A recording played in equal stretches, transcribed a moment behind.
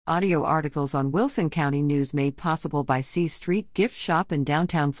Audio articles on Wilson County News made possible by C Street Gift Shop in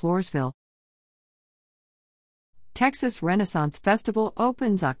downtown Floresville. Texas Renaissance Festival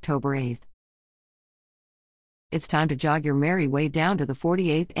opens October 8th. It's time to jog your merry way down to the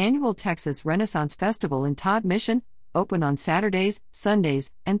 48th Annual Texas Renaissance Festival in Todd Mission, open on Saturdays, Sundays,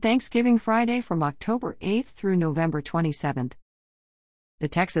 and Thanksgiving Friday from October 8th through November 27th. The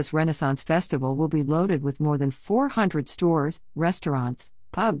Texas Renaissance Festival will be loaded with more than 400 stores, restaurants,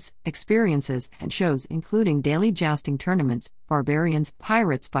 pubs, experiences, and shows including daily jousting tournaments, barbarians,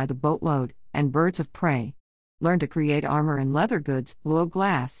 pirates by the boatload, and birds of prey. Learn to create armor and leather goods, blow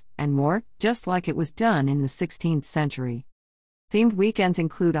glass, and more, just like it was done in the 16th century. Themed weekends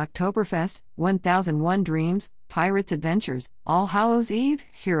include Oktoberfest, 1001 Dreams, Pirates' Adventures, All Hallows' Eve,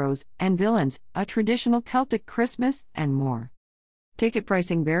 Heroes and Villains, a traditional Celtic Christmas, and more. Ticket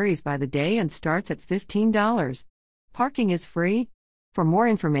pricing varies by the day and starts at $15. Parking is free. For more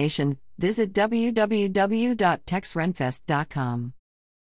information, visit www.texrenfest.com.